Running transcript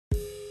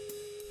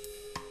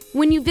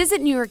When you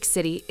visit New York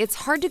City, it's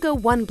hard to go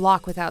one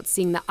block without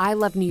seeing the I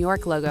Love New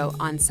York logo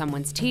on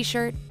someone's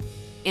t-shirt,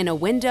 in a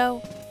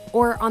window,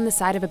 or on the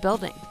side of a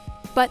building.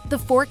 But the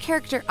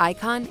 4-character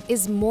icon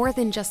is more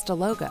than just a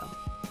logo.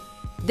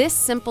 This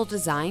simple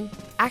design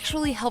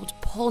actually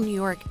helped pull New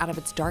York out of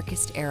its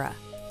darkest era.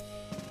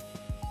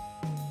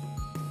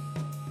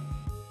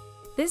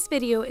 This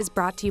video is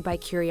brought to you by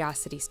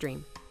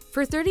CuriosityStream.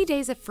 For 30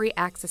 days of free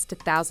access to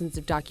thousands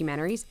of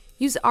documentaries,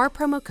 use our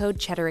promo code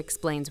Cheddar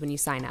Explains when you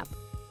sign up.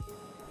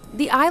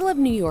 The I Love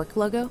New York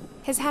logo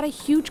has had a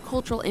huge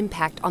cultural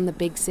impact on the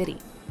big city.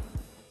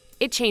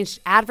 It changed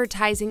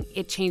advertising,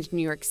 it changed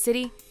New York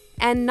City,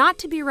 and not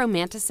to be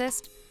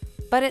romanticist,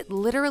 but it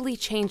literally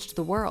changed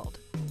the world.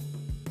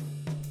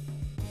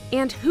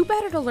 And who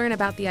better to learn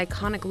about the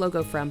iconic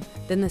logo from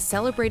than the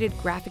celebrated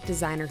graphic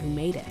designer who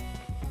made it?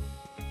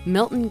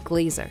 Milton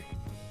Glaser.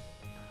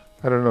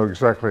 I don't know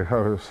exactly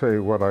how to say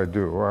what I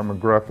do. I'm a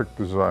graphic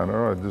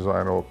designer. I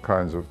design all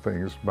kinds of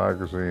things,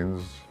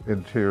 magazines,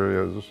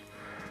 interiors,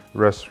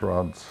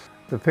 restaurants.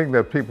 The thing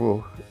that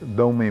people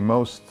know me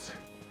most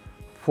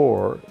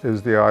for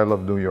is the I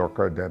Love New York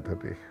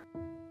identity.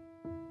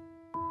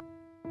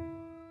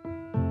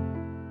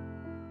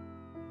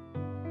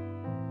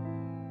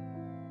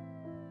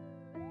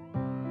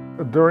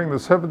 During the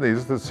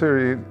 70s, the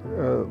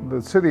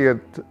city had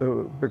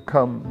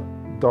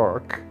become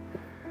dark.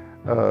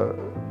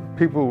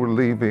 People were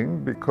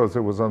leaving because it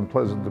was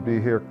unpleasant to be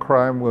here.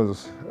 Crime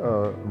was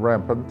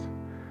rampant.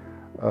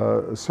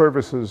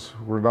 Services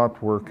were not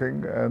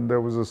working, and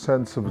there was a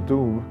sense of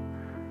doom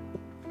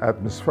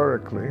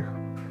atmospherically.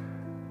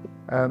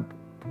 And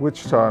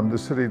which time the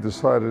city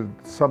decided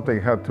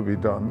something had to be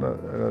done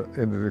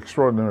in an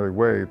extraordinary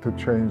way to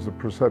change the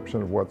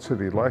perception of what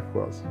city life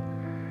was.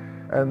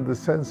 And the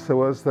sense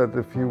was that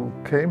if you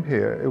came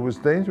here, it was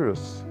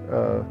dangerous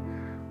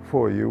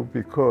for you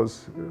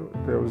because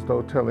there was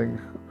no telling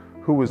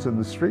who was in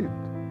the street.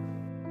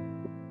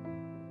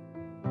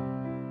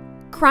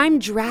 Crime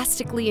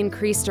drastically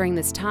increased during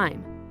this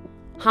time.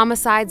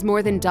 Homicides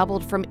more than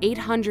doubled from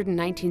 800 in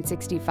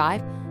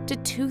 1965 to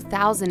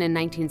 2,000 in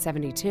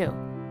 1972.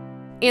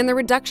 And the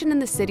reduction in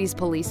the city's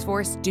police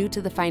force due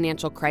to the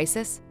financial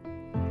crisis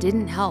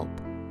didn't help.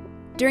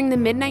 During the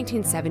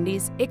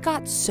mid-1970s, it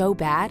got so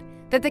bad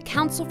that the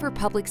Council for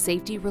Public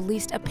Safety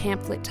released a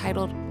pamphlet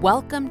titled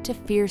Welcome to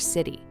Fear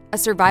City, a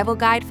survival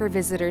guide for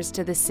visitors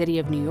to the city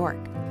of New York.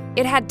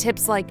 It had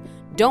tips like,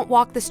 don't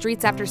walk the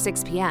streets after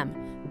 6 p.m.,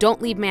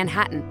 don't leave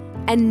Manhattan,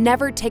 and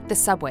never take the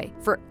subway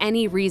for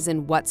any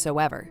reason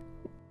whatsoever.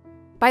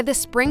 By the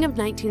spring of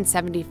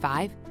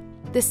 1975,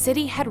 the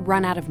city had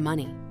run out of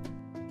money.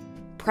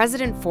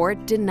 President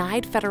Ford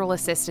denied federal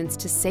assistance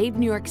to save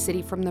New York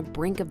City from the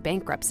brink of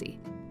bankruptcy,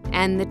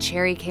 and the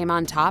cherry came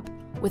on top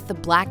with the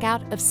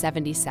blackout of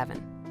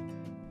 '77.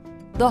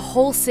 The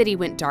whole city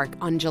went dark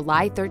on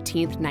July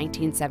 13,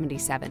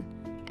 1977,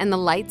 and the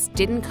lights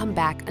didn't come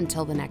back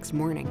until the next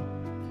morning.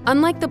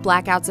 Unlike the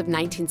blackouts of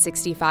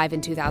 1965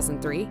 and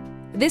 2003,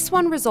 this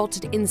one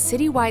resulted in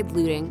citywide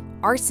looting,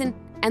 arson,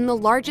 and the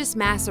largest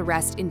mass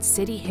arrest in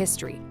city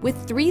history,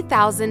 with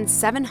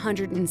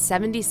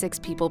 3,776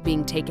 people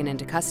being taken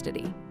into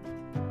custody.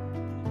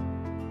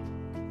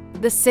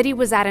 The city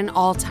was at an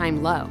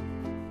all-time low.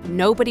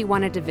 Nobody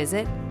wanted to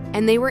visit,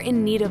 and they were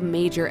in need of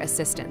major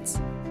assistance.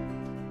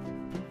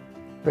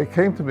 They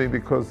came to me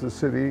because the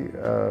city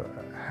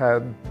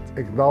had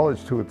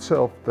acknowledged to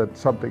itself that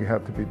something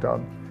had to be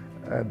done,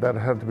 and that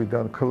had to be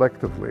done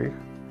collectively,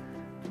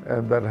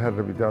 and that had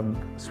to be done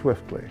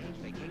swiftly.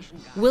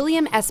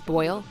 William S.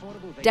 Boyle,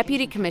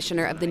 Deputy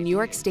Commissioner of the New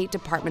York State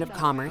Department of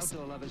Commerce,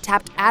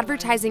 tapped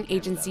advertising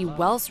agency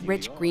Wells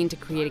Rich Green to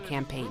create a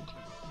campaign.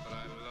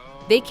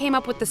 They came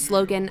up with the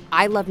slogan,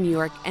 I Love New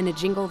York, and a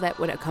jingle that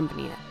would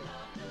accompany it.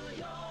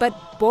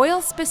 But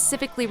Boyle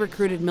specifically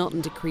recruited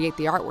Milton to create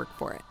the artwork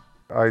for it.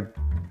 I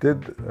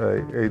did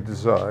a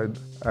design,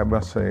 I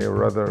must say a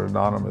rather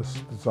anonymous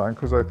design,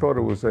 because I thought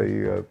it was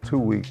a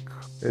 2-week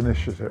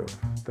initiative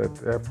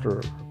that after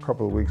a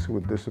couple of weeks it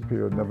would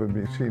disappear and never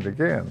be seen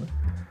again.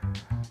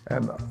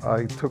 And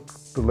I took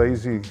the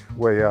lazy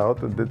way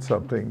out and did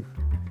something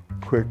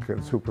quick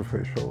and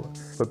superficial.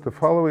 But the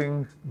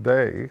following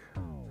day,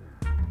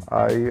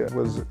 I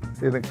was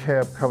in a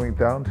cab coming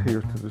down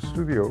here to the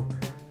studio,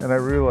 and I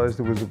realized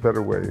there was a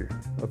better way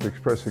of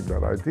expressing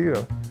that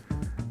idea,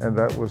 and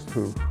that was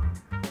to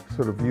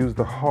sort of use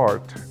the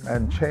heart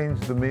and change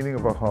the meaning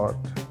of a heart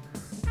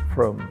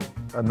from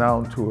a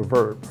noun to a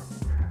verb.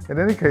 In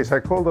any case,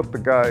 I called up the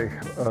guy,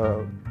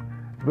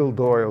 Bill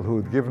Doyle, who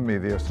had given me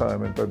the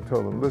assignment, and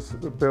told him, listen,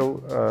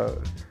 Bill,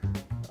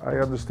 I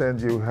understand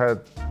you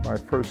had my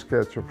first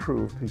sketch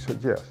approved. He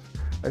said, yes.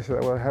 I said,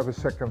 well, I have a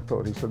second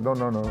thought. He said, no.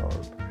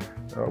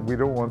 We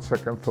don't want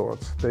second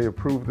thoughts. They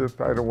approved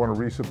it. I don't want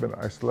to resubmit it.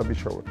 I said, let me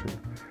show it to you.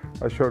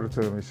 I showed it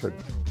to him. He said,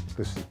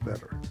 this is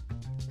better.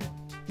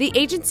 The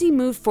agency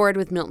moved forward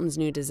with Milton's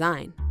new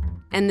design,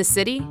 and the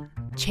city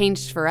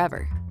changed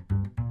forever.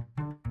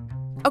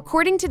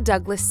 According to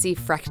Douglas C.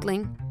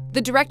 Frechtling,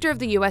 the director of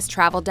the U.S.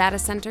 Travel Data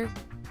Center,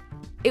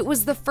 It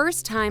was the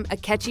first time a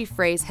catchy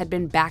phrase had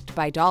been backed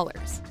by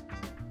dollars.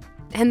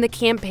 And the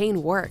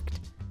campaign worked.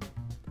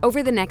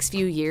 Over the next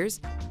few years,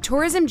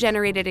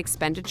 tourism-generated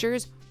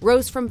expenditures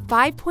rose from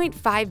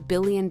 $5.5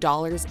 billion in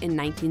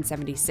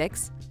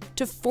 1976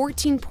 to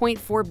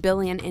 $14.4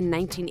 billion in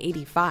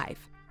 1985.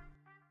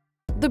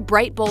 The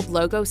bright, bold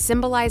logo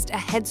symbolized a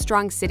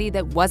headstrong city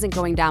that wasn't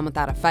going down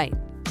without a fight.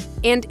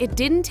 And it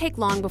didn't take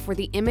long before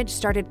the image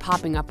started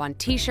popping up on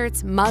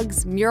t-shirts,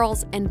 mugs,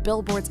 murals, and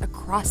billboards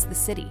across the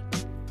city.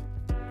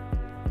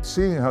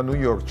 Seeing how New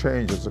York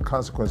changed as a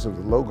consequence of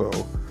the logo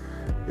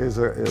is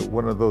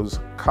one of those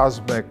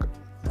cosmic,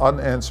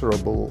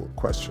 unanswerable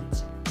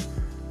questions.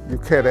 You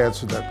can't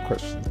answer that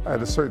question.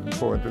 At a certain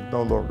point, it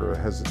no longer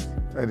has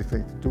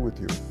anything to do with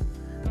you.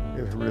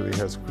 It really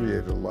has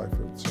created a life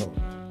of its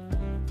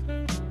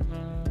own.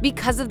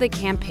 Because of the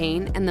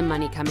campaign and the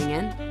money coming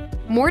in,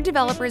 more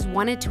developers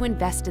wanted to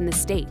invest in the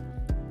state.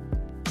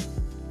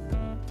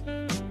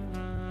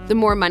 The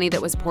more money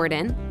that was poured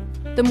in,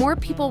 the more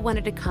people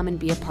wanted to come and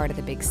be a part of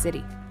the big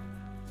city.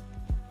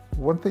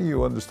 One thing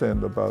you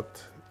understand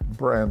about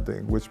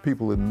branding, which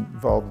people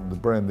involved in the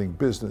branding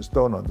business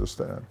don't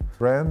understand.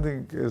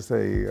 Branding is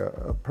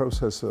a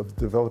process of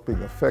developing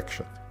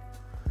affection.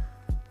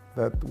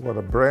 That what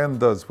a brand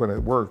does when it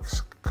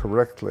works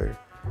correctly,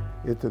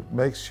 it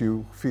makes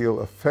you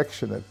feel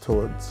affectionate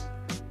towards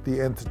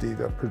the entity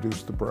that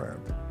produced the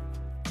brand.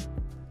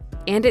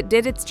 And it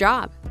did its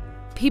job.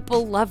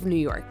 People love New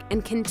York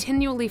and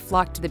continually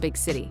flock to the big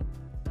city.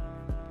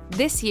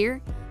 This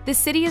year, the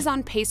city is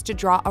on pace to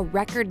draw a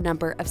record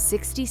number of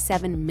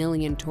 67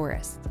 million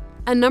tourists,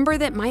 a number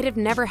that might have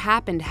never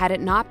happened had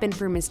it not been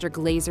for Mr.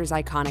 Glaser's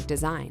iconic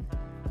design.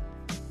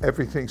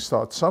 Everything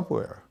starts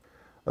somewhere.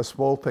 A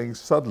small thing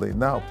suddenly,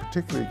 now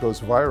particularly,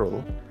 goes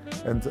viral,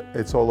 and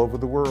it's all over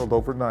the world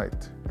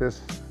overnight.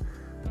 This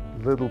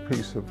little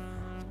piece of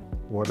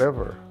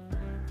whatever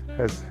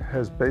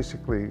has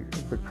basically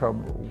become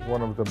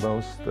one of the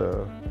most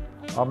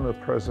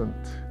omnipresent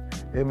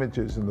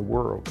images in the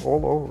world.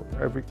 All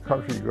over, every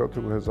country you go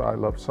to has "I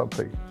love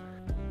something."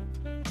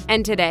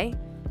 And today,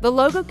 the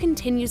logo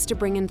continues to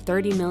bring in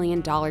 $30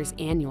 million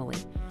annually,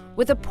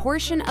 with a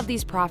portion of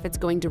these profits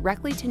going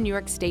directly to New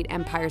York State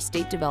Empire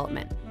State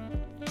Development,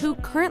 who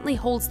currently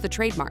holds the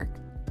trademark.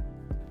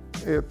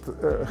 It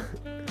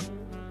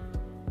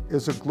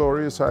is a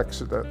glorious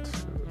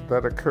accident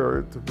that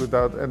occurred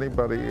without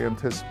anybody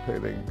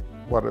anticipating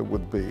what it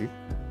would be.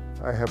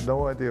 I have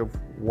no idea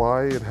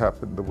why it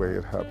happened the way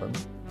it happened.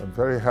 I'm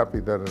very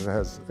happy that it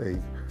has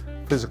a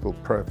physical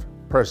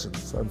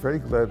presence. I'm very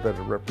glad that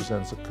it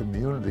represents a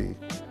community,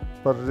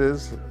 but it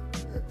is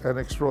an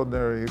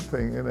extraordinary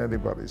thing in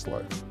anybody's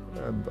life.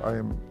 And I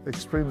am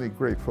extremely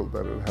grateful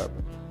that it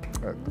happened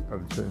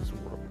and it changed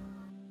the world.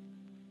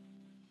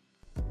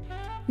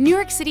 New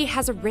York City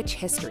has a rich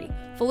history,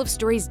 full of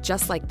stories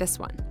just like this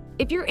one.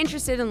 If you're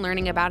interested in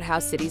learning about how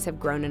cities have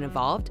grown and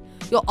evolved,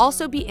 you'll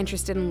also be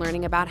interested in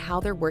learning about how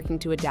they're working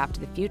to adapt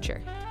to the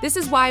future. This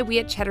is why we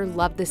at Cheddar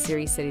love the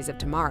series Cities of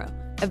Tomorrow,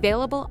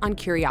 available on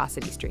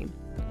CuriosityStream.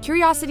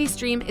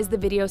 CuriosityStream is the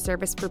video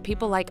service for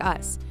people like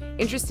us,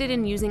 interested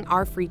in using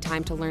our free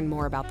time to learn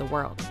more about the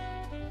world.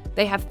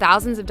 They have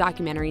thousands of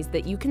documentaries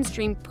that you can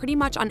stream pretty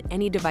much on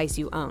any device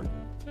you own,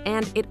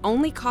 and it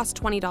only costs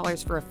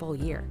 $20 for a full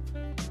year.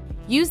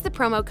 Use the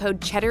promo code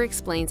Cheddar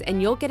Explains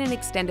and you'll get an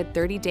extended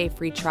 30-day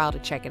free trial to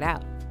check it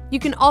out. You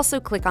can also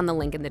click on the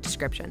link in the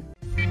description.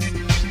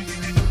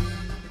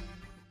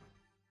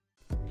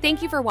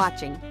 Thank you for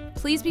watching.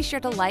 Please be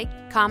sure to like,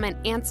 comment,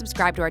 and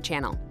subscribe to our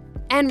channel.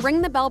 And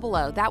ring the bell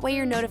below, that way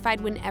you're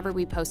notified whenever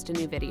we post a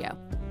new video.